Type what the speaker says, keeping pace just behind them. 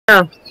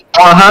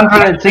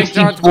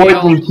160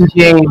 points in 2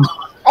 games.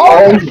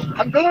 Oh,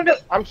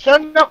 I'm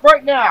setting up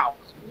right now.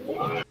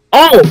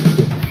 Oh!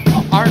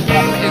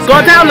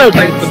 Got download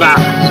link for that.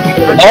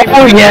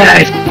 Oh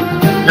yes!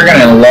 You're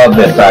gonna love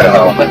this,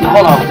 Idaho. But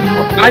hold on.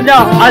 I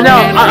know.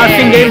 I've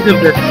seen games of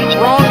this.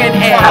 Wrong and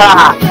A.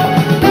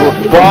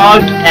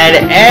 Wrong and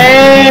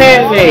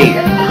A!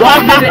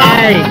 Wrong and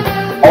A!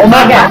 Oh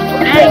my god!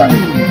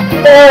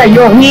 Hey,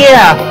 you're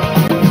here!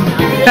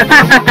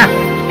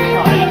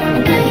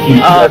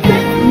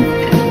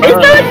 Is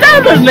there a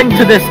download link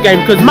to this game?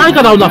 Because my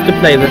god, I would love to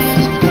play this.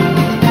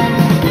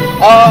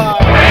 Well,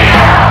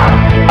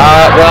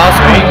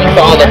 so you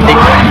saw the big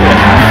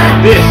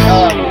This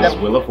is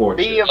Wheel of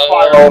Fortune.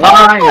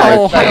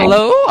 Oh,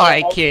 hello,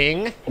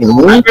 iKing.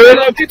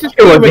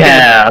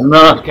 Yeah,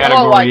 The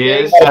category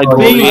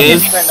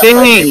is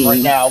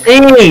singing.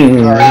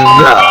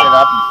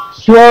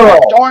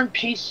 Darn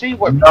PC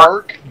would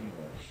work.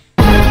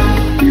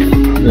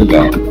 There you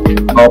go.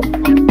 Oh.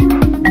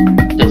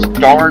 This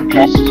darn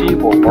PC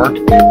will work.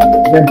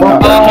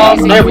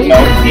 There we go.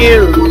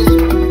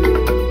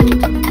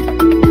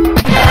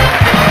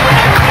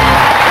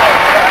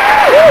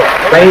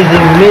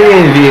 Raising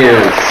million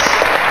views.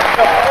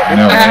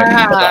 no.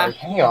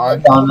 Hang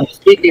on.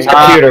 Speaking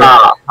computer.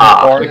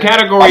 The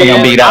category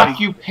is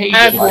occupation.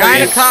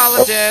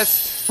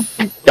 Gynecologist.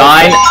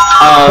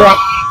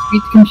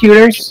 Speak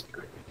computers.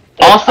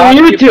 Awesome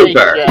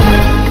YouTuber.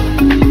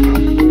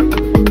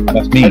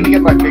 That's me. Let me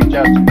get my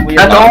BigJon's.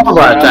 That's all of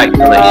us,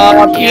 actually.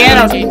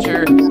 Piano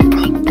teacher.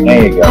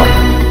 There you go.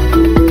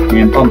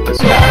 And bump this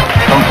up.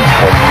 Bump this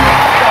up.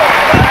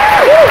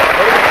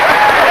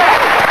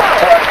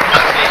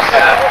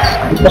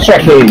 Let's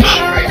check Cage.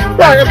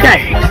 Right,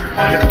 okay.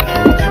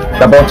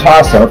 Double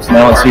toss-ups.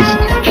 Now let's see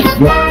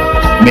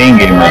main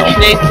game round.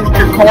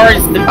 Your car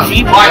is the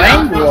Jeep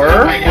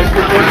Wrangler, which is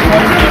worth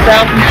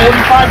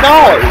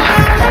 $22,045.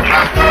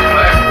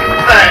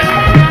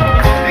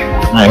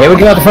 Alright, here we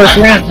go, the first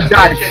round.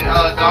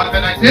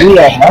 Donovan, I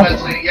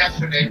did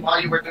yesterday while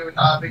you were doing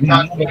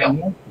BigJon's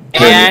video.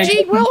 And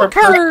Gee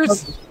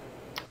Willikers.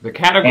 The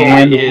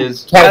category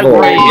is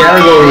Category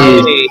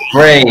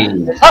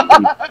brain.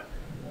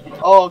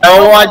 Oh,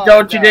 Noah,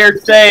 don't you dare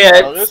say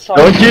it.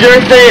 Don't you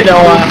dare say it,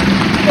 Noah.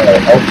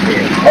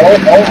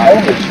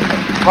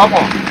 Come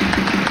on.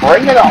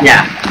 Bring it on.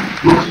 Yeah.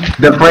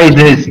 The phrase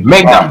is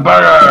make them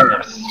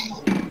burst.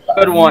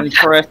 Good one,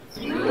 Chris.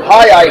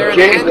 Hi,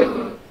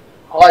 iKing.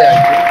 Hi,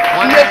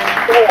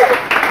 iKing.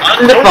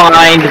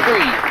 Undefined.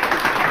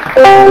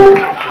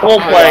 Full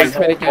play.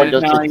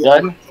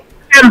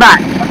 Stand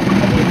back.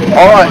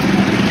 Alright.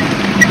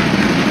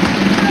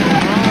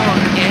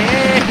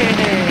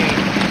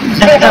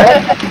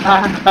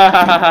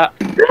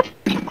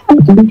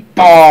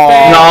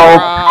 Oh No.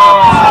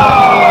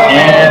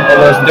 And it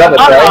was double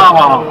play.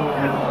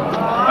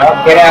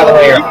 Get out of the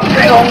way.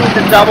 It's only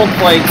the double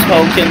play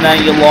token that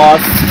you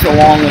lost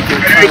along with your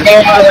turn.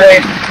 Get out of the way.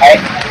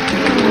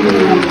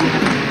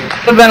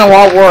 Could have been a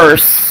lot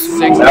worse.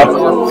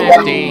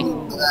 6450.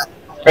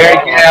 Barry,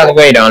 get out of the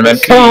way, Donovan.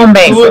 Come on,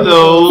 two of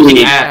those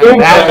at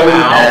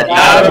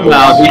that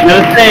amount. You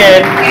just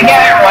said. You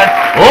got everyone.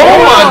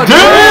 Oh my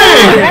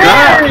dang!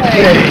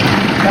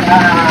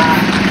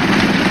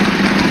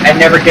 That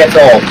never gets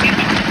old.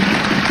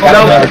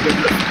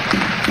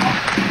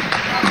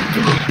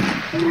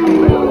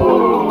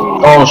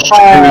 Oh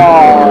shoot!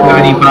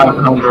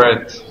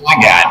 9,500. My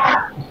God.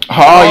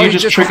 Oh, you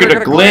just triggered a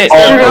glitch.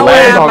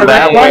 Land on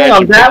that way. I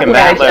should pick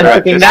that letter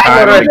at this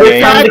time of the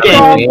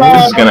game.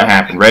 This is gonna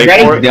happen. Ready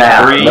for it?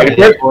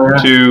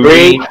 3, 2,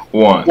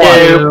 1.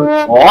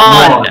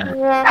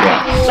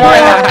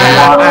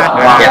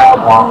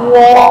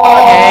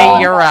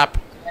 Okay, you're up.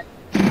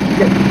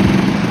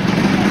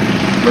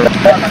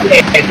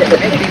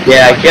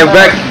 Yeah, get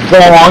back,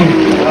 Wong.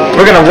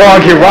 We're gonna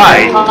wrong your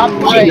ride.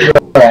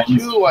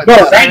 No,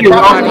 thank you,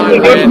 Wrong.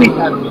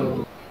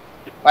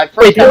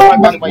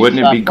 Wouldn't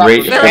it be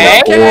great if there were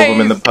 4 of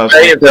them in the puzzle?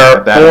 There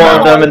are 4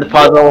 of them in the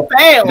puzzle.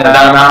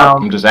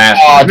 I'm just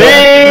asking.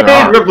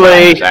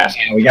 Miserably. I'm just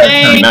asking. We gotta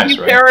turn nice,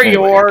 right?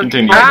 Anyway,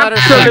 continue. I better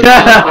start if I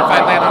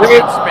land on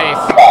some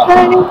space.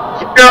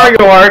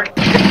 York.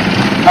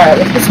 Alright,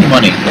 let's get some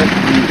money.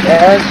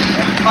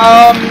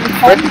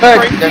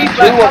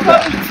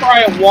 Try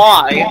a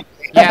Y.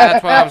 Yeah,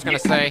 that's what I was gonna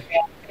say.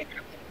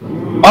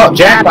 Oh,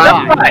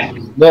 jackpot. A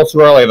little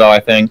too early, though, I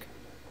think.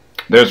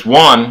 There's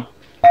 1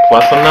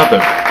 plus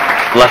another.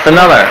 Plus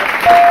another.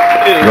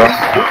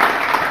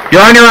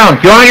 You're on your own.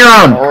 You're on your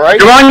own. Right.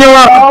 You're on your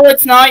own. No,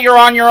 it's not. You're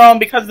on your own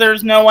because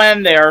there's no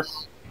end there.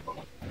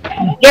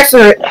 Yes,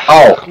 sir.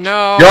 Oh.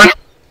 No. You're on.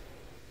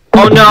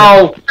 Oh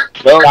no.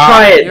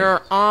 Try it.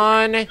 You're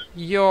on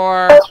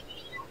your...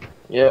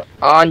 You're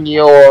on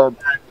your...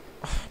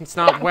 It's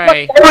not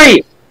way.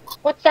 Wait.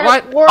 What's that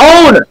What? word?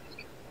 Own.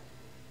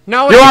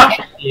 No, You're on.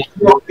 it's...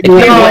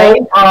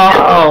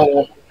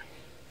 Oh.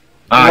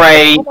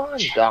 Great. Come on,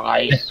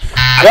 guys.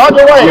 You're on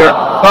your way. No.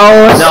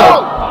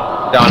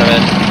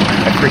 Donovan.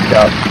 I freaked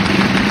out.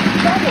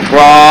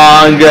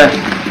 Wrong.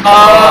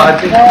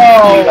 Up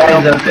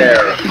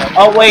there.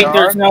 Oh wait,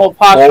 there's no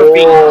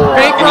apostrophe.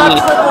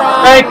 Bankrupt for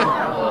wrong.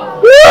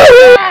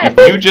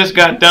 You just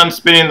got done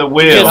spinning the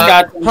wheel Just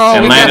got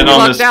and landed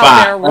on the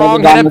spot. There.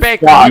 Wrong, hit a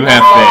bankrupt. You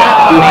have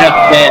failed. You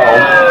have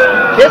failed.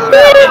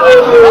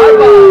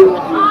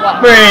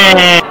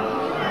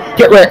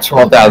 Get rich,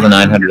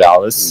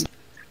 $12,900.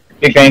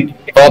 Big bank.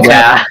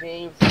 Yeah.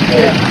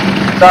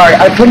 Sorry,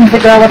 I couldn't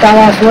figure out what that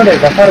last word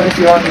is. I thought it was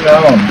on your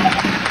own.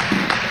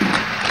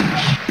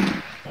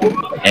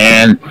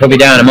 And he'll be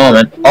down in a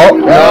moment. Oh,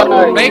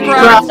 no.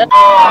 Bankrupt.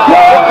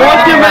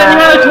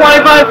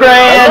 25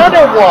 grand.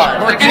 Another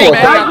one. We're getting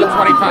back up to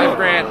 25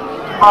 grand.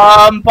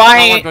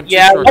 Buying,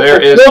 yeah.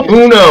 There is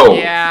Uno.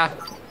 Yeah.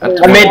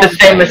 I made the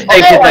same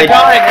mistake as I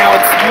got it now.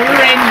 It's year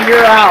in,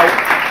 year out.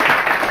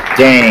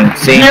 Dang,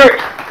 see? Year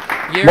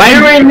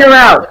in, you're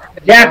out.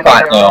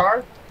 Jackpot,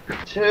 though.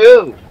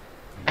 2.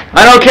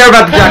 I don't care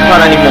about the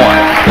jackpot anymore.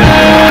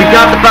 We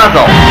got the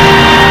puzzle.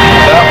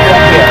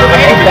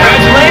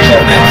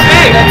 Congratulations. That's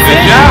it.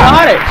 Good job.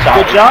 Got it.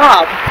 Good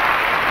job.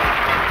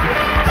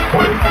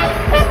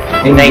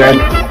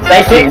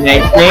 Thank you,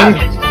 Nate.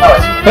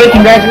 Hey,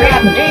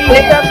 congratulations.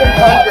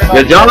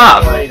 Good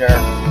job. Very good.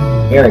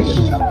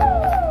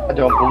 I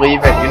don't believe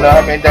it. You know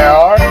how many there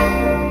are?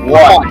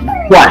 What?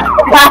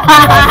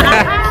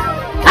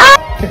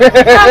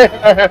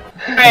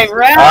 Hey,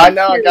 round I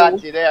know I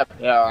got you there.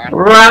 Yeah.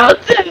 Round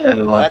 2.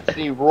 Let's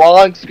see.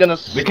 Ron's gonna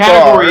start. The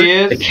category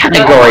is. The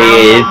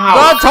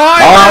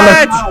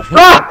toilet!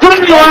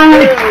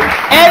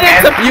 And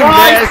it's a You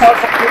prize.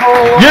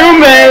 missed. You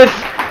missed.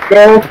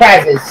 Go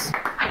prizes.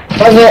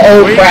 Puzzle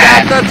O We got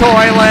prize. the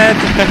toilet.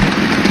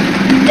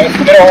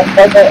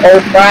 Puzzle O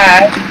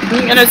prize.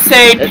 I'm gonna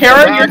say, It's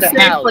Karen, around you're the safe,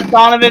 house. but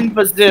Donovan,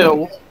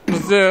 bazoo.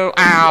 Zoo.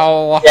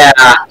 Ow. Yeah.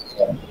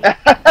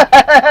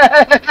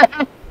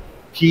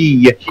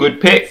 Key.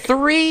 Good pick.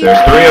 3. There's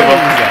 3 of them.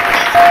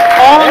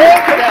 All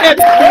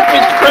it's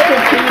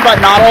triple T, but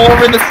not all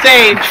over the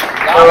stage.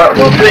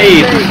 We'll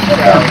see.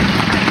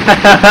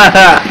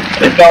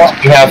 We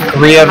have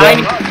 3 of I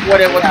them. knew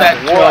what it was that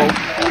joke.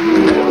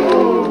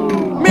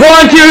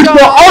 1, 2, 3.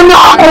 Oh no!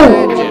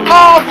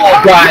 Oh my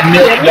God,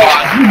 Nick,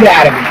 you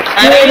gotta be.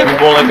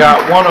 You've only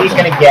got one of He's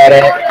them. gonna get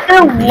it. You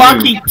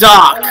lucky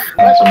duck.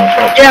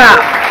 Yeah.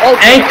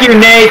 Thank you,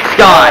 Nate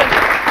Scott.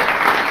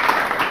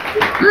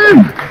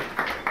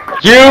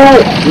 You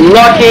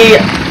lucky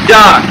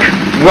duck.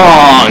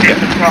 Wrong.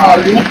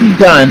 Lucky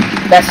gun.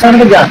 That son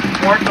of a gun.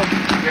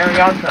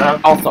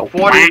 Also,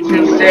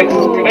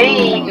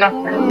 4216.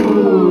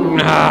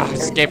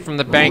 Escape from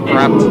the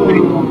bankrupt.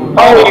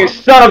 Oh, you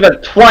son of a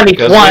 2020.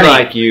 Because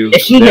like you,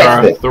 If she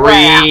there gets are it.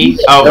 3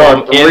 of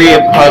them in the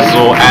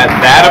puzzle at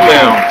that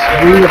amount.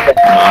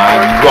 My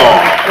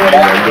God.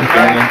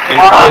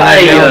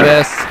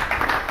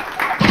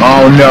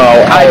 Oh no.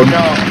 Oh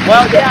no.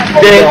 well,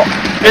 yeah.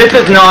 This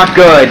is not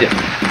good.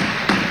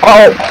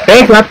 Oh,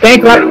 bankrupt.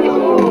 25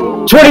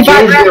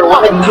 grand.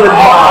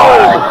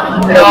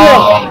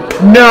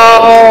 No.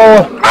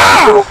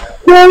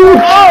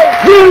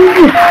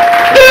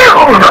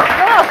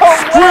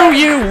 Screw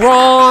you,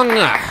 wrong.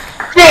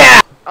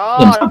 Yeah.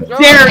 Oh,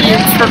 Dare you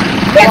to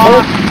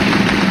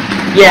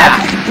Yeah.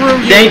 Screw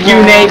you. Thank you,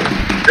 wrong. Nate.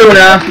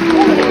 Tuna.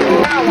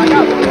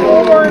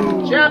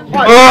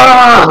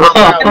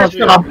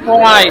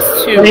 prize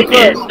too.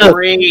 Good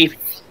grief.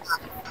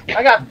 I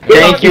got.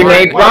 Thank you,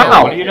 Nate. Wow,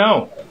 Wow. what do you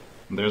know?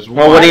 There's one.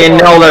 Well, what do you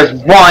know? There's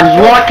one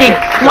lucky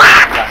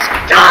clap.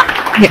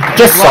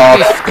 Just solve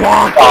Lucky it.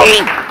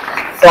 squonky.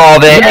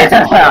 Solve it.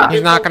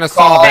 He's not gonna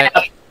solve it.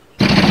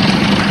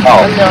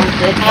 Oh.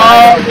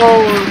 Oh,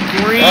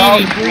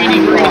 greedy.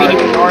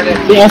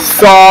 Just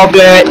solve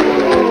it.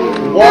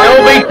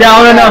 It'll be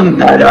down in a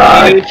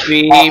minute.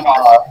 Beep. I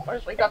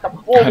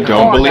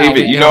don't believe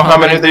it. You know how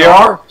many there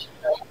are?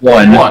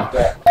 One. Well,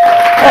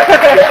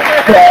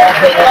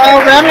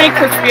 that makes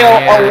us feel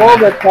a little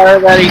bit better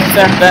that he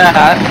said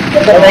that.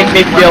 That makes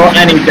me feel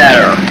any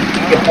better.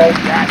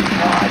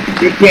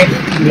 You can't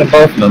see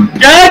both of them.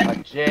 Dead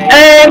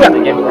and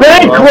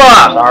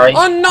bankrupt! Sorry.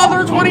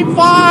 Another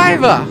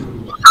 25.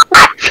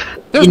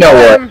 There's You know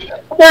what?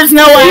 There's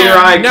no Dear way.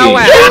 iKing, No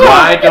way.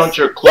 why don't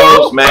your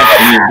clothes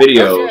match in your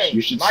videos?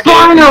 You should stay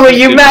Finally,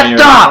 you consistent on messed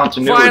your up!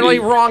 continuity. Finally,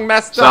 wrong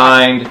messed up.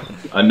 Signed,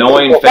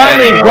 annoying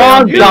Finally, fan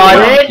wrong, from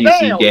Donnie.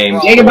 PC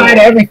Games. Say goodbye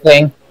to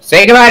everything.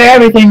 Say goodbye to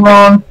everything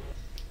wrong.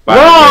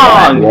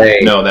 Wrong!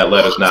 No, that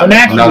letter's not. So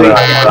naturally,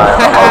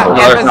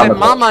 Yes, and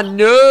Mama,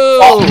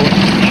 no.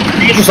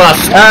 you just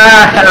lost.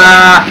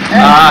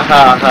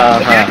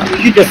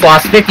 You just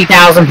lost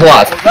 50,000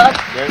 plus.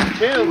 There's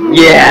 2.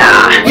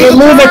 Yeah. You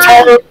move it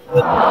over.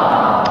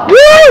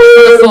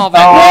 Solve it.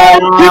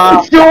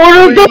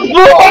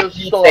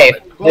 Safe.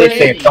 Stay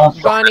safe. Don't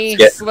Bunny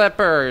get.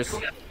 slippers.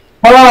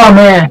 Hold on,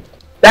 man.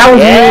 That was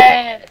me.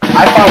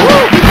 I thought.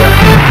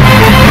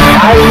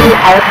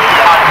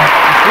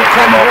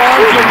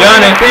 You've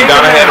done it. You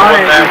got ahead of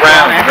that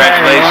round.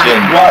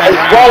 Congratulations.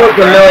 What was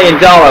the $1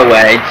 million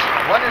wage?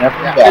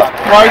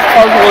 Prize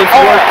puzzle is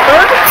worth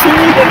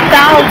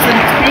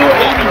 13,000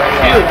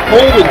 282.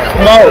 Holy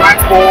smoke.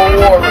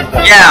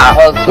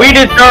 Yeah, we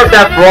deserve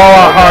that for all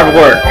our hard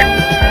work.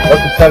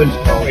 What's the 7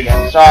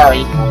 again?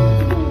 Sorry.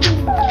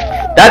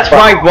 That's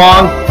right,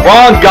 wrong.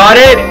 Wrong, got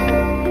it?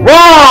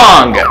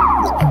 Wrong!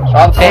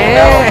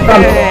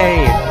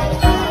 Hey!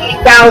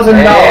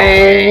 $1,000.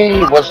 Hey,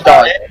 we'll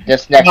start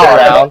this next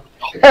round.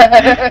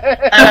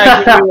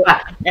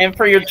 And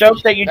for your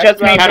joke that you just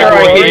made,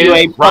 Category I give you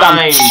a is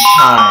rhyme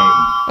time.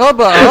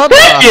 Hubba, Thank hubba!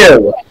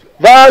 you!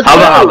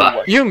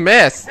 Hubba. You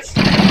missed!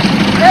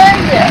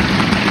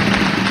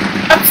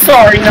 I'm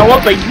sorry,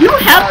 Noah, but you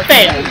have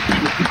failed.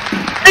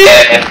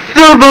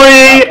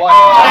 Instantly!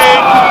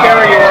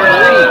 Carry your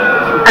lead.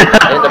 In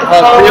the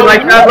puzzle. You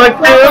like that look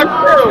too?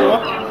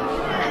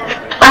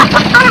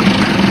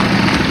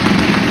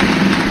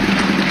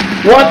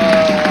 What?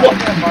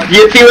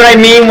 You see what I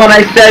mean when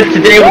I said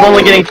today was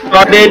only getting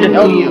started?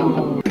 No,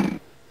 you.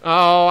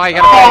 Oh, I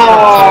gotta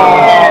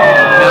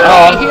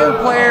be here,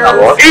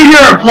 players! Be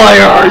here,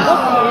 players!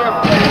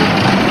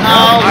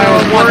 I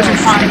was watching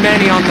too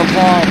many on the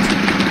vault.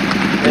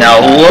 Now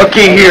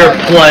looky here,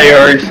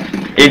 players.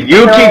 If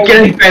you keep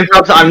getting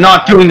bankrupt, I'm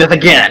not doing this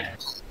again.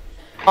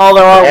 Oh,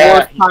 there are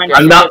worse times.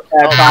 I'm not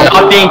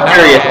being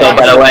serious though,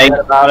 by the way.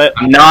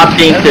 I'm not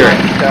being serious.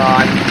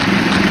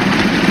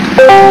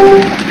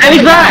 And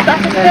he's back!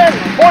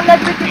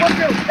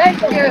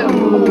 Thank you!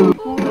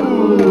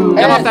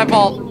 Get off that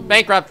vault.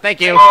 Bankrupt,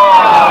 thank you.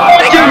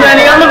 Too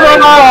many on the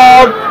road!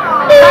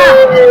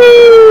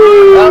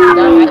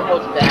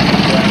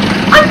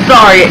 I'm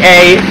sorry,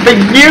 A, but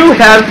you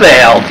have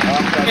failed.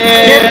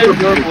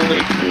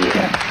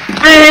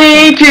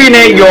 Three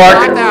Nate York.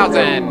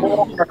 5,000.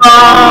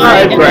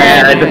 5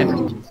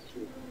 grand.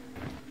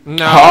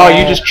 No. Oh,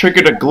 you just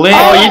triggered a glitch.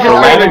 Oh, you just for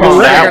landing on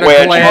triggered a that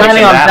glitch. wedge.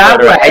 Landing on that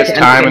letter at wedge. this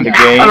time in the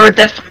game.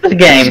 That's the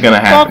game. It's gonna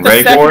happen.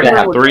 Ready for it?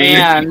 3,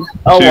 2,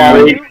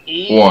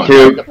 1.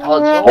 2, The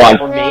puzzle 1.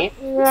 for me.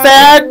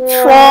 Sad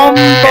trombone.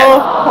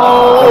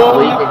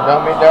 Believe in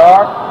dummy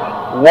dog.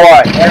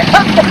 What?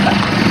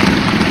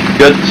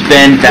 Good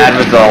spin, bad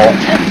result.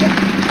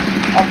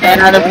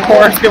 And of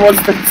course, it was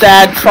the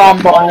sad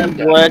trombone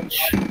glitch.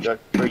 Good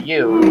for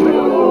you.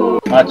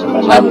 Not so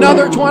much.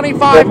 Another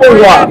 25 Number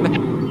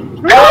grand.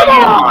 Come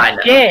on!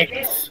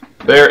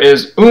 There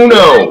is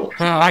Uno.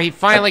 Oh, he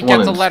finally That's one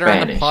gets a in letter in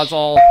the Spanish.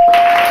 puzzle.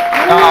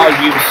 Oh,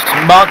 you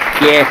smug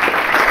git.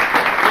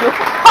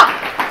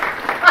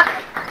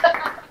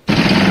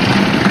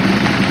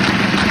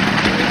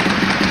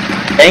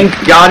 Thank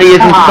God he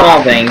isn't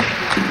solving.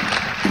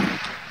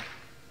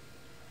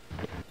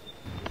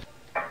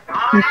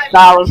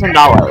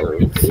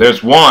 $1,000.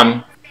 There's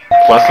 1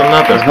 plus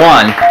another. There's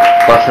 1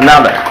 plus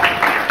another.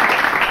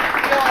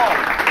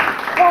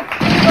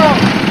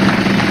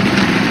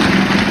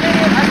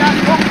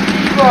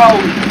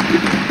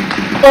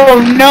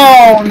 Oh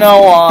no,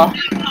 Noah.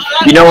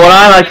 You know what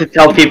I like to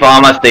tell people how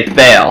much they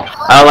fail?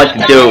 I don't like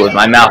to do it with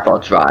my mouth all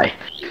dry.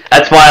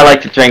 That's why I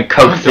like to drink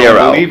Coke I Zero.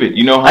 don't believe it.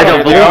 You know how I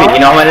don't many believe there it. You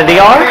know how many they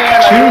are?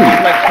 2.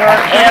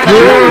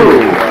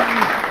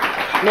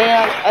 2.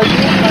 Man, I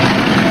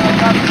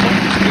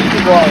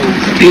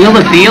Steal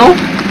the deal?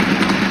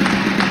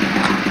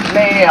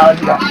 Man,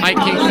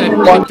 iKing said,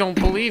 I don't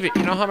believe it.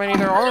 You know how many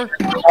there are?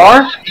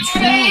 Are? 2.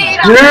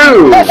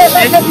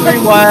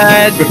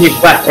 Everyone.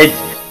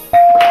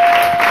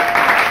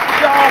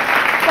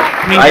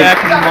 Me back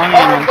in the money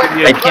and I'll give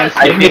you a chance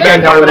I to think I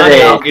know what it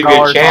is. I'll give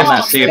you a chance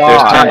to see if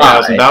there's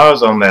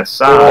 $10,000 on that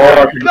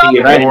side,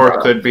 or it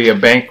could be a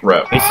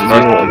bankrupt. This is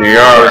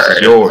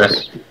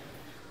yours.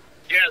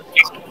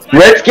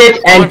 Risk it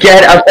and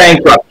get a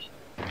bankrupt.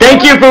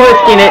 Thank you for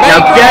risking it. Now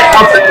get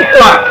a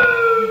bankrupt.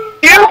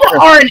 You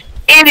are an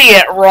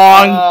idiot,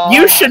 Wrong.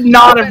 You should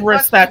not have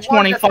risked that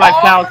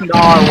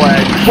 $25,000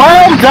 wedge.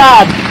 Well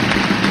done.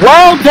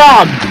 Well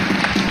done.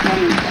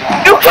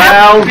 You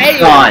Well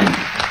done.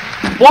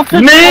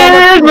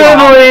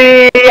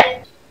 Miserably.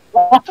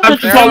 What's the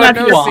There song are that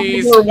no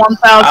you C's. for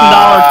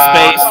 $1,000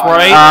 space,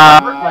 right?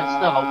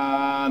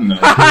 No.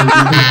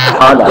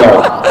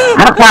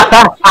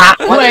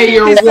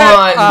 Player He said,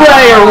 one.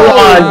 Player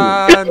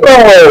 1. Go.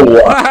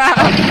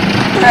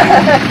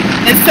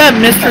 Is that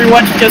mystery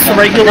wedge just a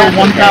regular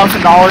 $1,000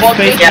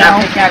 space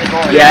now?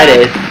 Yeah,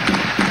 it is.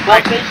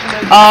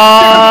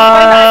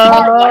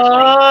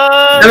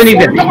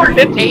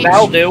 50,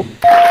 that'll do.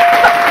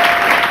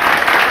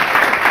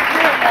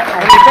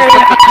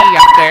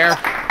 up there.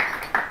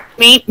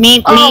 Meet.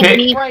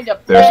 Okay.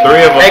 There's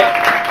 3 of them.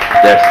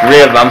 There's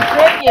 3 of them.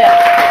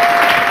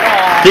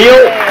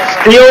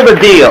 Steal the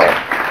deal.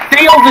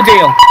 Seal the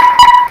deal.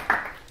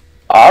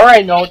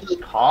 Alright, no, just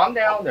calm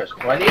down. There's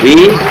plenty of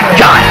We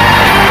got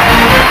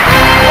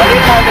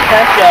time to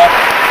catch up.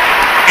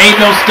 Ain't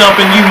no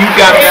stumping you. You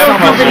got that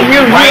puzzle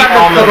right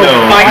on the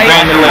nose.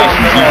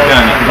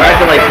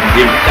 Congratulations,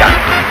 you've done it.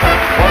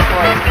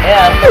 Congratulations, you've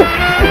done it.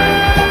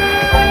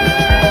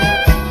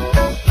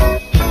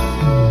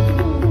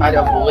 I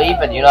don't believe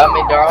it. You know what I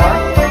mean,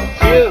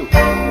 darling?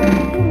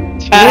 2. 2.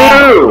 She's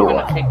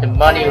gonna take the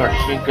money, or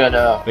she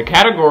gonna The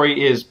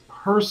category is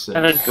person.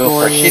 go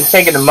for it. She's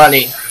taking the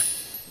money.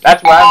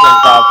 That's what I'm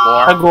gonna call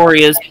for.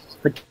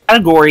 The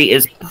category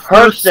is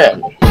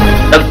Person.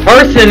 The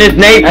person is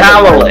Nate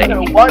Powerley.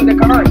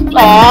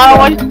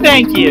 Oh,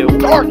 thank you.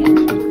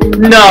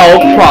 No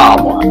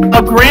problem.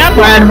 A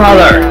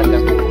Grandmother.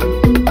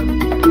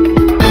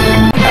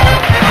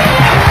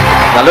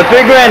 Another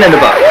 $3,000 in the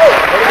book.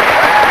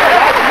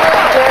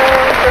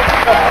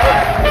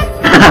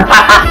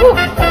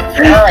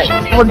 Alright.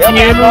 Well, do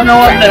you know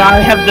what? That I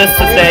have this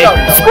to say.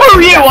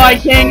 Screw you,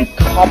 iKing!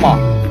 Come on.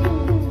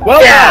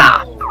 Well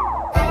Yeah.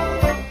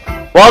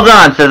 Well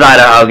done, says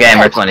Idaho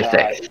Gamer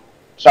 26.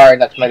 Sorry,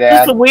 that's my Here's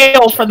dad. the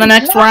wheel for the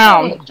next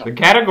round. The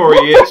category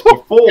is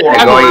before.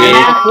 Before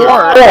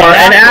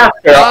and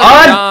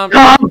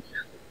after.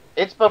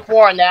 It's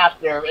before and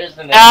after,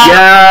 isn't it?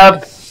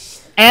 Yep.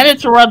 And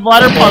it's a red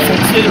letter puzzle,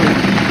 too.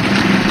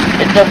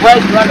 It's a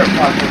red letter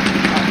puzzle. I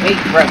hate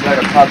red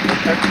letter puzzles.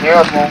 They're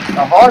terrible.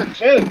 They're hard,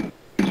 too.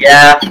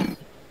 Yeah.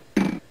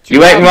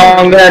 You ain't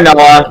wrong there,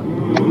 Noah.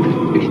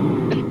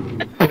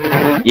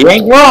 You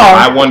ain't wrong.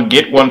 Buy one,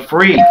 get one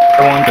free.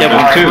 Get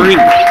one free,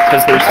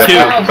 because there's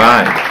two.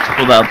 Fine.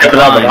 Without the Is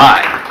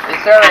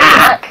there a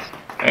yes?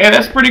 Hey,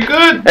 that's pretty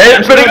good. Hey,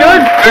 that's pretty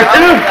good. There's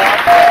two.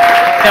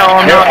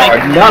 No, There are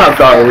none of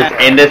those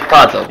in this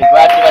puzzle.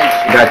 Congratulations.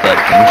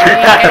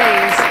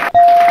 Congratulations.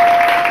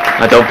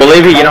 I don't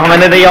believe it. You know how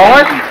many they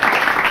are?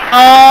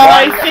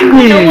 I think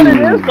we know what it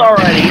is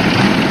already.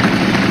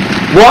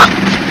 What?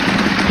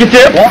 You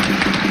did? What?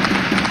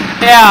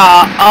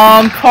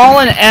 Yeah,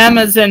 calling M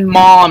as in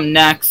mom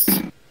next.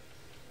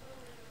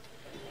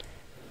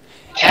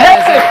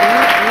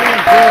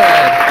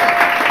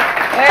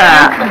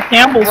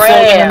 Campbell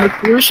slogan, and the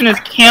solution is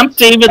Camp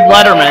David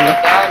Letterman.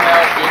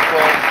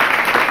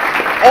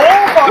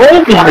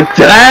 Oh my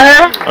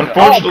god!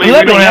 Unfortunately, we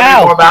don't have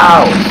any more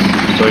vowels.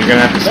 So you're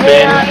gonna have to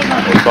spin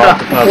and solve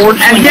the puzzle.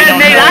 And yet,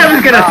 Nate, I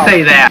was gonna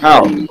say that.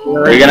 Oh,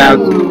 you're gonna have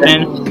to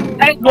spin.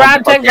 And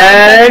grab, And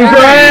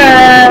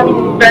grab,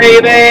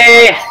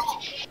 baby!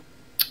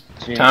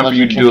 Time for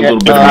you to do a little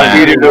bit of math.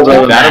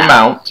 That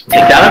amount.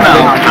 Take that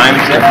amount.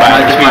 Times it by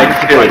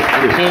 2.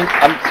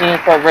 I'm seeing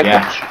for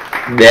Rickage.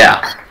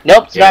 Yeah.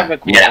 Nope, it's not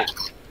Rickage. Yeah.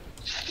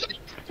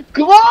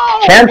 Come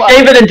on! Camp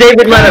David and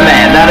David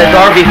Letterman. That is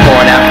our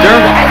before and after.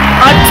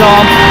 I'm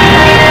Tom.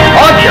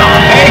 Oh, John.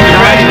 Hey,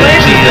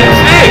 congratulations!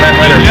 Hey,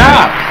 good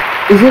job!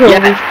 Is it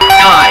over?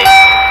 Nice.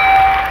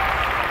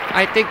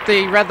 I think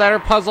the red letter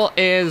puzzle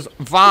is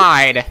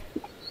Vide.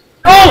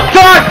 Oh,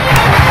 God!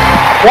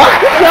 What?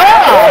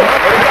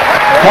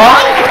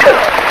 What?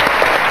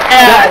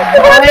 Yeah,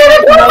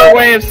 another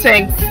way of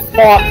saying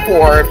fought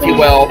for, if you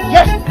will.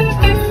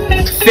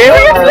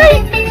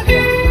 Seriously?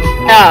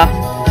 Yeah.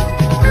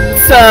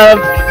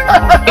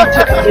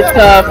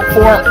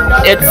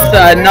 It's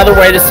another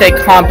way to say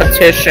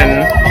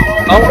competition.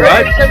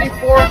 Alright.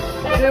 374,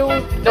 2,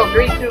 no,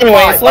 3, 2, Anyways,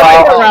 5.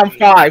 let's go around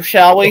 5,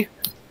 shall we?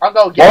 I'll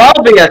go get Well,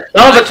 I'll be a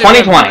son of a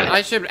 2020.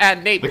 I should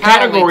add Nate The Powley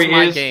category to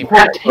my is game.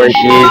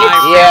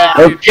 Yeah.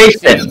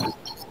 Rotation.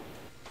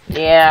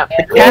 Yeah.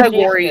 The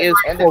category is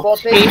And the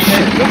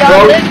quotation.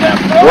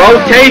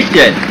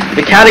 Rotation.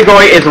 The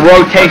category is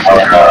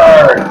rotation.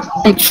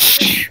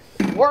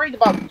 Worried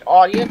about the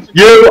audience.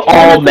 You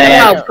old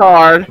man. Wild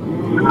card. So,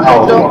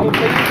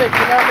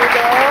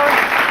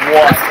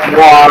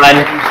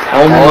 One.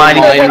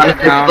 Almighty lady.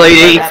 Let's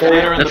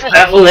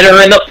have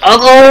litter in the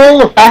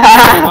puzzle.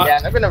 Yeah,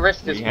 they're gonna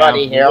risk this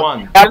money here.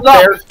 One.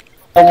 There's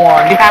the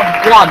one. You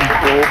have one.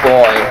 Oh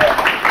boy.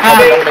 I'm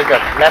gonna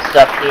get messed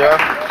up here.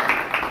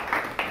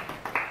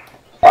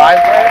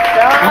 5 grand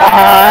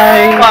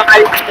down.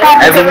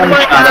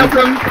 Everyone's got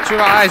them. Put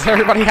your eyes,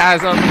 everybody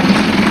has them.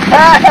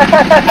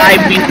 I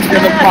beat you to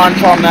the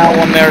punch on that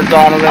one there,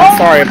 Donovan.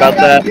 Sorry about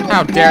that.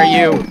 How dare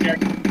you?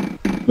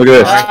 Look at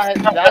this.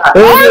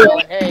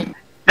 Hey.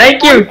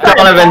 Thank you,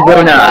 Donovan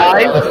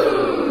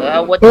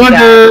Buna. What's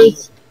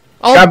that?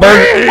 Oh,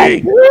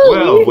 Burger.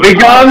 Well, We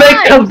gotta make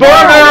the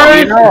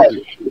burgers.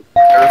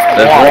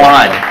 There's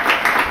one.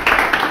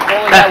 You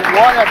only have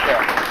one of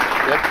them.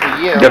 Good for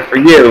you. Good for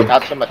you.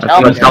 Not so much That's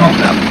help. what's helping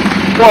them.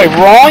 Boy,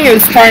 Wrong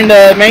is trying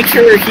to make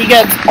sure he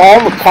gets all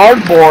the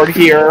cardboard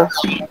here.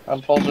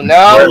 I'm pulling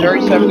now.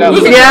 37 out.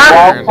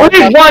 Yeah? We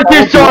just want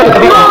this sort of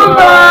Wrong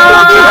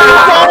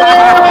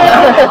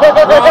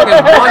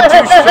is one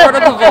too short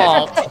of the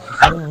vault.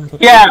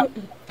 Yeah.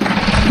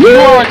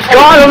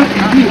 Got him!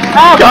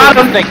 Got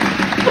him!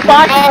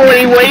 Oh,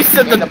 he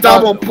wasted the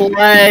double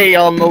play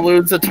on the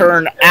Luza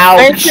turn. Ouch.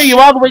 Make sure you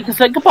all the way to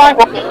say goodbye.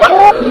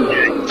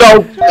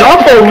 So,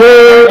 double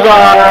move!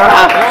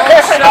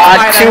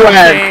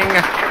 2-head.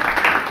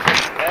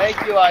 Thank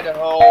you,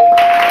 Idaho.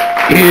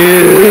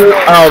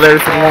 Oh,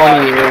 there's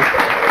one of you.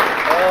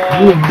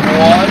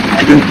 One,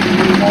 two,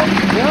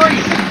 3.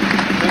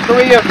 There's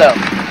 3 of them.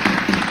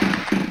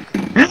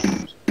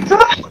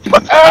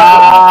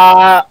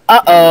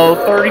 Uh-oh,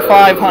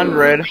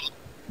 3,500.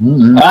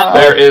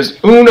 there is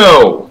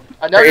Uno.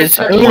 Another Is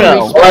 5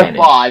 Uno.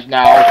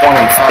 now. One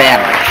in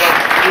Spanish.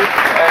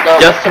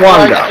 Just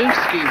one, though.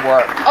 Suzuki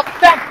work. Up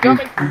that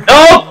coming.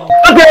 No!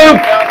 Okay!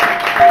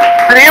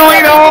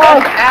 Really, no?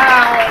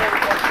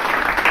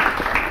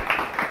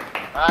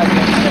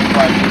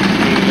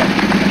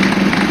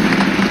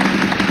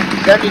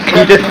 You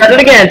just said it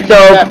again, so...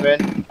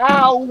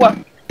 Ow!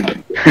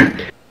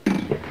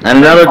 And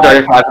another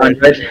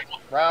 3,500.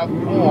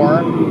 Round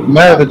 4.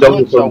 Matter the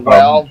double So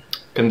well.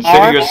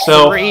 Consider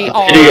yourself. There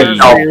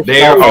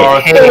There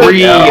are 3 of the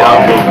 3.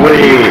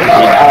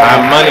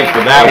 I'm money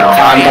for that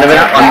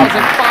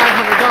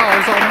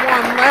 $1,500 on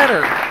one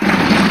letter.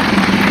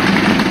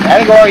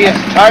 Category is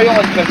title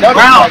and conductor.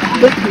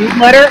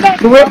 Letter?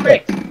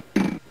 Terrific.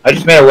 I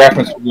just made a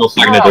reference to Real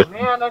Second Edition.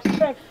 Man, that's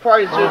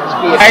probably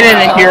I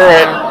didn't hear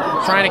it.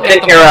 Trying to I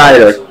get didn't hear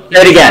either. Say it I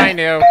again.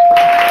 knew.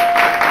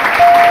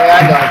 Yeah,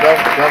 I know.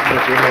 Don't put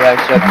you that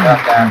shit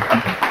about that.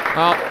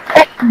 Oh.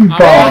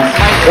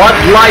 What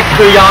lights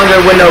too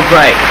younger with no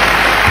break?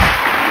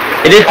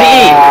 It is the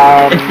E.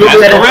 It's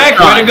That's correct.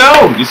 Way to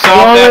go. You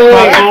solved that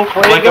puzzle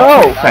like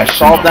a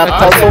professional. Solve that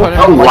puzzle.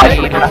 Oh,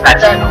 lights.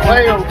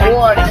 Player 1,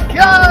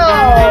 go!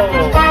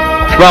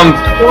 From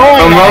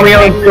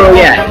Romeo and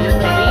Juliet.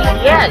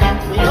 Yes,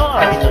 we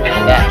are.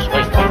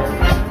 Actually.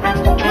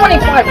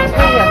 25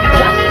 million.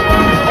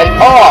 And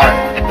R.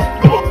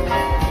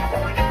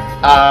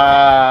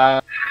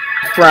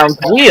 Round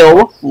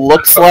wheel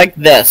looks like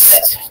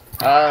this.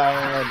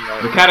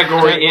 The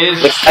category is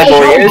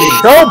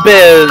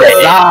Showbiz.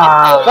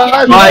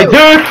 My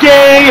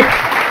Dookie!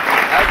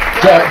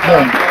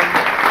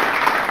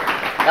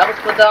 That was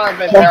for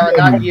Donovan, Sarah,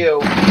 not you.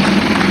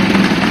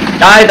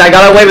 Guys, I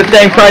got away with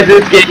saying prize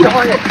this game.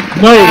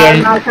 No, you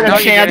didn't. I'm not No, gonna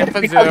you chance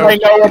didn't, because Fazoo. I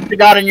know what you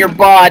got in your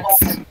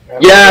butts.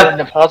 Yeah.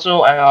 The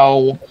puzzle,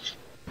 ow.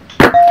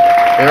 Here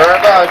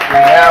it goes, we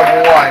have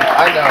one. I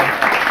know.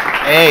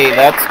 Hey,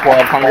 that's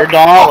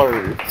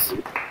 $1,200.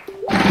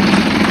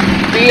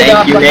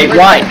 Thank you, Nate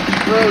White.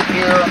 Screwed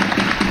here.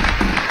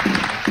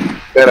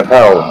 Bit of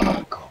hell.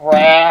 Oh,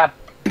 crap.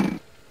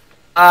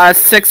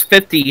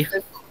 $650.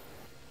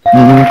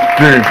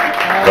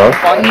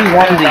 Funny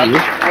onesie.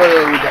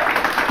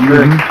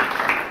 Screwed.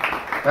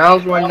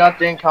 Rounds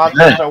 1-0,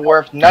 contests are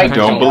worth I 19.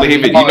 don't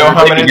believe it. You know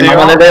how many You there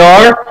know how many are? they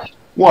are?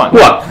 1.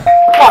 What?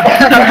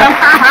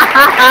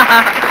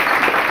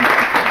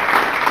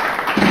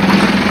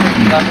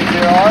 Nothing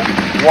there are?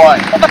 1.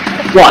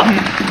 What?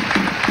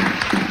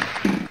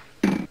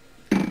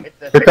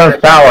 Here comes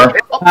power.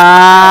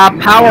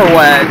 Power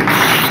wedge.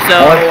 So,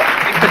 you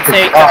could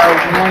take our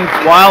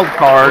wild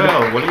card.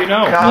 Well, what do you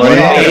know?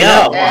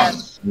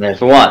 Yes.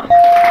 There's one.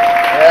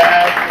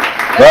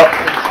 Well,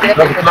 Skip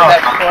to the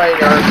next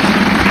player.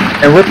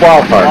 and with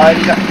wild card.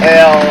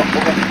 1L.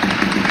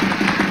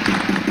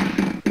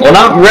 Well,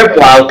 not Rip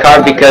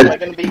Wildcard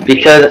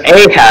because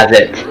A has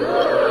it.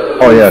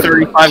 Oh yes.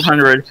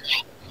 3,500.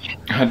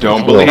 I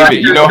don't believe it.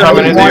 You know how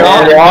many there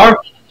are?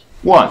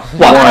 1. What? Is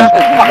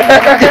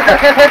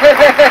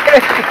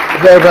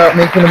that about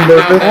making them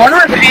nervous? I wonder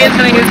if A's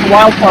gonna use the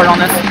wild card on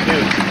this.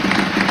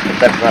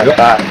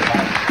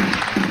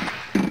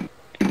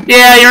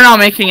 Yeah, you're not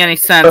making any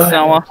sense,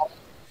 Noah.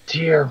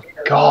 Dear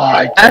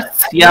God.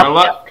 Yes, Your yep.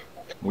 luck.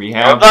 We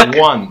have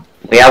 1.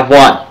 We have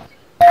one.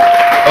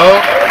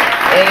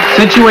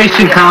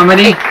 Situation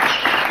comedy.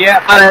 Yeah,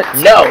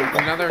 No.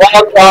 Another.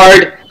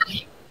 Wildcard.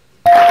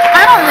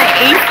 not on the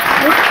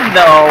 850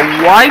 though.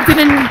 Why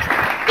didn't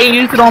they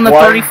use it on the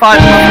 3,500?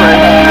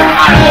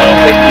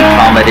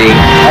 Comedy.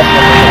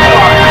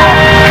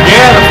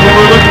 Yeah, that's what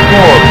we're looking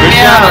for. Good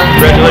Yeah, job. that's what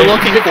we're Congratulations.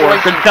 looking for.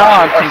 Good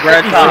job.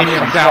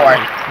 Congratulations.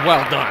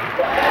 Well done.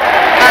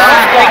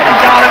 Thank you,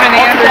 Donovan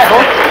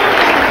Anderson.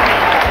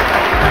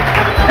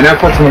 And that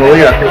puts them in the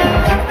lead, I think.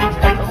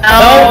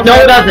 No,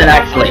 it doesn't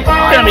actually.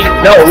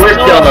 No, we're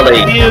still in the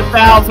lead. Few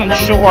thousand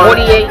short.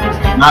 48.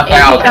 Not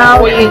thousand.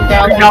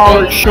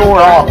 $48,000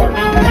 short.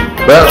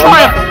 Let's But,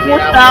 try a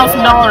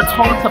 $4,000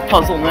 Tulsa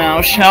puzzle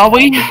now, shall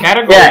we? The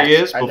category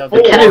is I know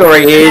before. The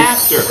category is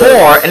After.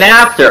 before and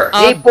after.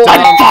 People.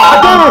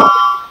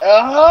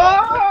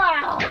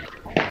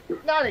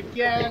 Not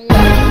again.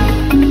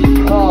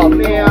 Oh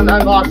man, I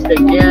lost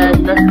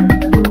again.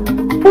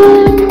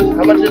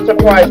 How much is the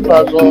prize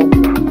puzzle?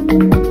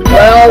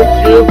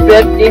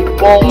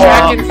 12,254.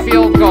 Track and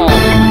field goal.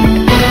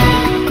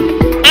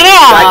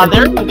 Ah,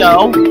 there we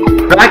go.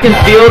 Track and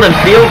field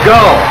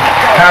goal.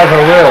 how's a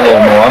little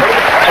more?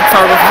 That's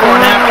our before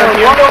and after.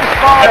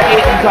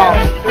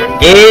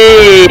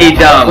 Hey,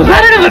 dumb. Was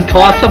that another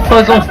toss-up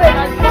puzzle?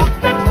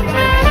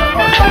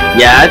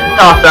 Yeah, it's a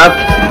toss-up.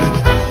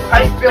 How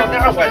do you feel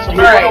now, Wes? We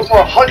went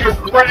over 100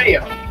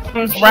 grand.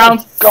 Round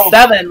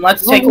 7.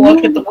 Let's take a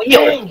look at the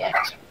wheel.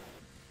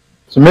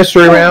 It's a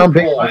mystery round.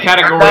 Big The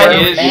category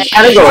is. The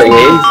category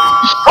is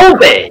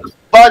COVID.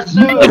 Bazoo.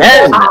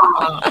 Yes.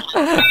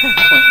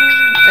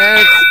 And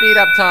it's speed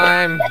up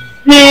time.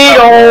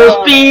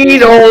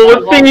 Speedo.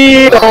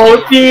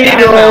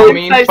 That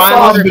means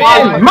final spin.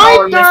 My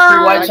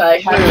turn!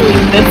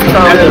 This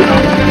turn.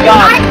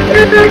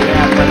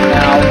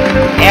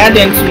 And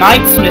in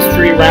tonight's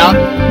mystery round,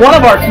 one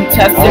of our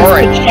contestants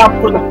could shout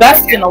for the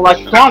best in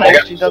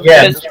electronics.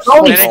 Yeah. His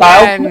throwing And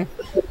style again,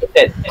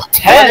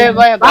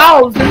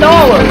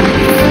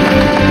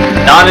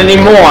 $10,000. Not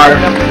anymore.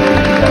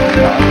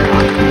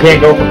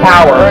 can't go for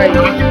power.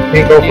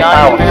 Can't go for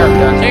power.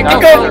 Can't go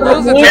Go for for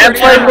losing the dirty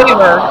play now.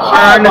 lever.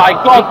 Oh my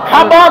god,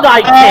 come on,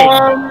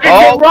 iKing!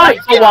 Oh, right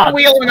for once.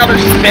 wheel another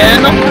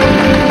spin.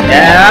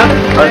 Yeah,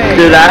 let's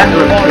do that.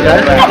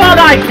 Come on,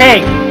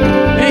 iKing!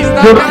 He's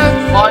not gonna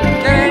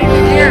get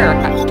anything here.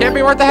 Can't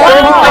be worth the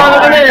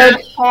half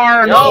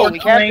car. No, we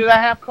can't do that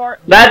half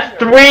cart. That's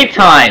 3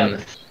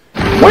 times.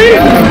 Wait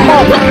a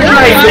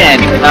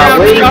minute.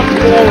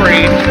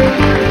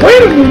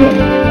 Wait a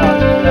minute.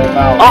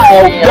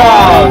 Oh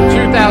god!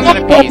 2,000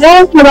 apiece.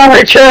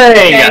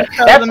 iKing!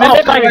 That's oh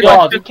my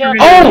god.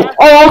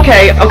 Oh,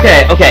 okay.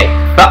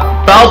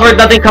 Bowser,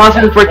 nothing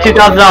constant for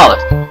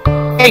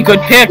 $2,000. Hey,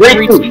 good pick.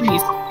 3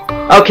 TVs.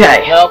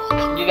 Okay. Nope,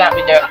 you got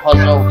me there,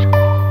 puzzle.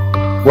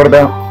 What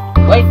about?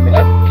 Wait a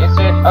minute, is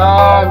it,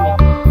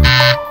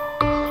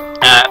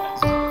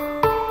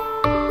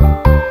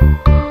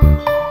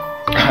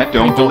 I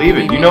don't believe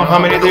it. You know how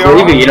many there are?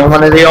 Believe it, you know how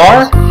many they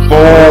are? 4.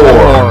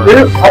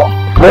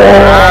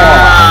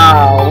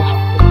 Wow.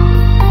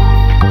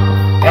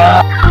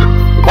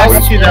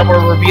 Those two that were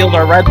revealed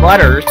are red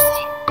letters.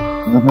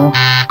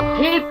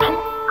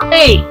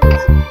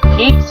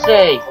 Keep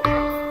safe.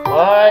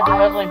 What?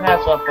 Puzzling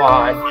pass up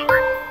on.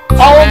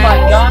 Oh my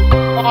god,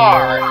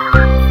 car.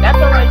 That's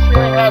alright, she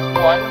only has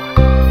one.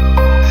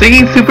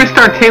 Singing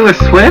superstar Taylor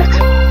Swift?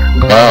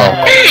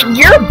 Wow.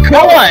 You're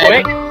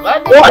good.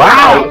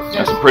 Wow!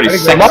 That's a pretty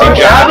sexy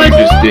job you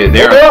just did.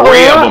 There are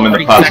 3 of them in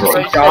the puzzle.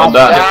 Well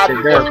done.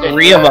 There are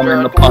 3 of them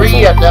in the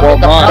puzzle. Well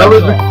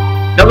done.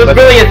 That was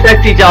really a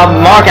sexy job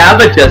Mark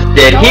Abbott just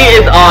did. He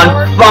is on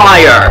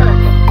fire!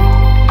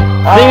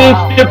 Singing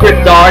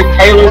superstar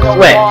Taylor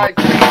Swift.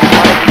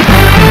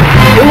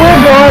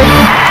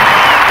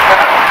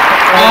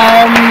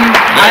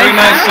 Very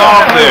nice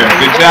solve there.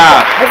 Good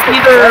job. It's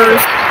either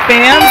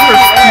spams or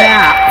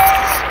snaps.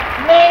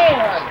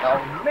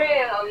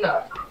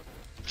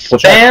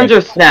 Spams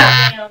or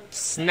snaps?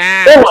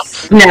 Snaps.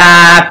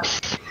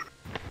 Snaps!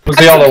 Was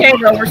That's the other okay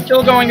though, we're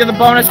still going to the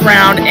bonus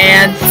round,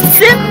 and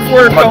since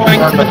we're going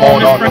to the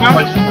bonus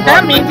round,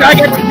 that means I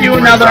get to do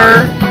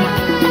another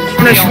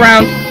bonus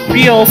round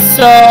spiel,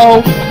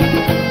 so...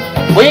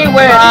 We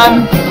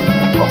win!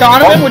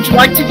 Donovan, would you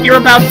like to hear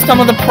about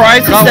some of the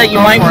prizes that you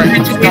might win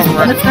in today's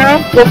bonus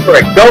round? Go for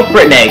it,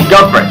 Nate,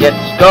 go for it.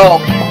 Let's go.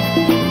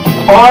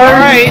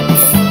 Alright.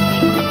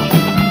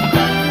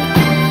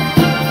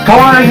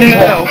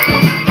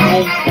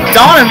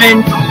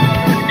 Donovan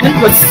end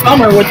the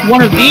summer with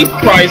one of these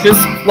prizes,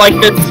 like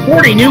this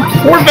sporty new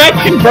Corvette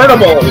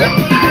convertible.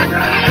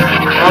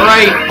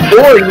 Alright.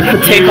 Or you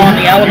could take on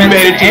the elements You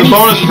made it to any the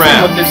bonus season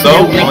round. with this So, new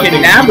only Lincoln thing to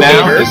do now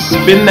Navigator. is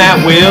spin that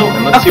wheel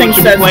and let's see Nothing what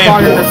you're says playing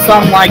fun in the for.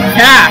 sun like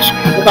cash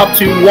with up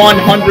to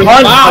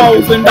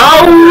 $100,000.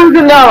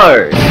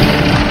 $1,000!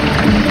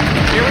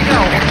 Here we go.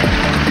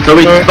 So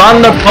we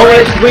spun the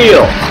bonus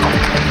wheel.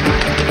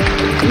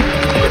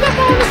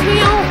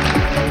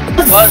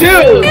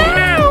 Dude!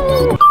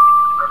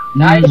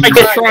 Nice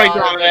try,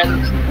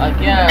 Donovan.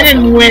 Again.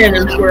 And win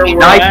is where we're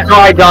Nice at.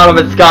 try,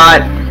 Donovan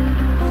Scott.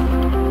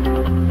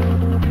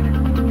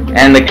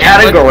 And the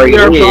category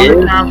Let's do our bonus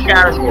is... round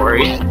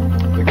category.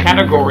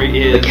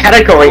 The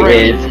category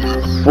is...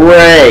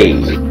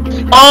 Praise.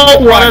 Oh,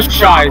 what a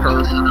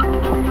shocker.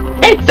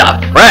 It's a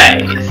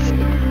praise.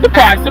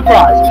 Surprise,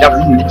 surprise. It's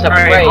a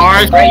Alright, praise.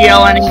 RSPL,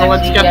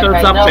 let's get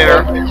those up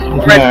there.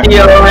 Time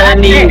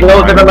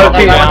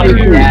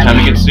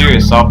to get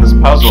serious. Solve this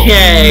puzzle.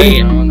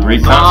 Okay.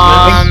 3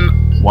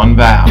 consonants, 1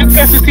 vowel. Just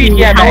get to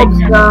see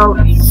how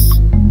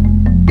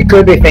It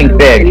could be think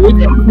big.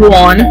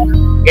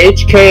 1.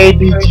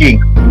 HKBG.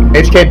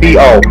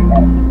 HKBO.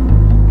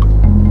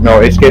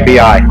 No,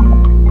 HKBI.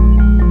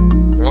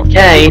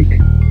 Okay.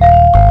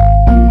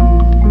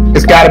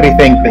 It's gotta be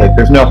think big.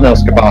 There's nothing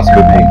else could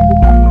possibly be.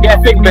 Yeah,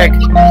 think big.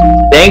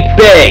 Think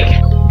big.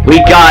 We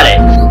got it.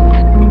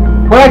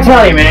 What'd I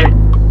tell you, man?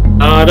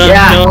 I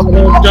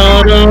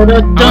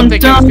don't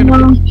think it was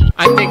gonna be.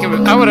 I think it was.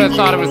 I would have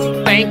thought it was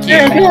thank you.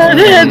 Oh,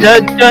 yeah.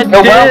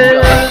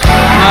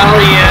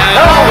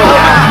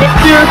 Thank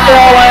you,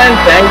 Dylan.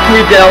 Thank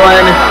you,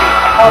 Dylan.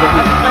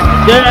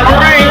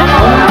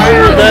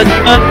 Let's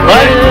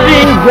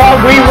see what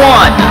we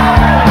want.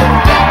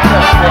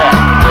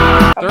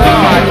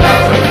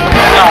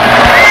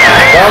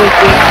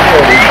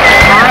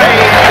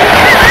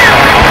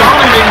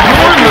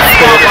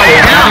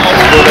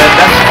 35,000. That's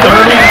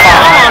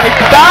 $35,000.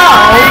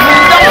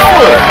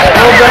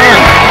 Well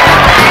done.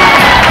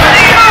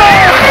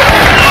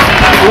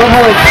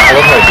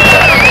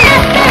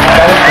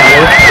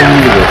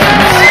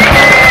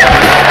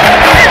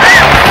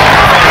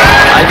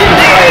 I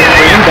didn't try a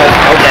stream, but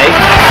okay.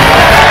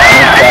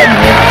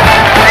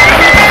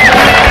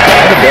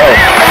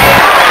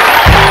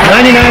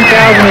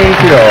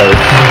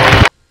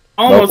 $99,082.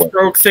 Almost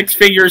broke 6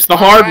 figures the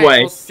hard Alright, way.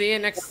 We'll see you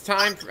next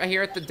time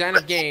here at the Den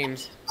of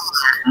Games.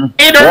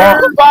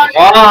 Later.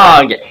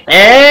 Wrong.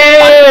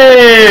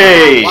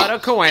 Hey! What a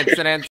coincidence.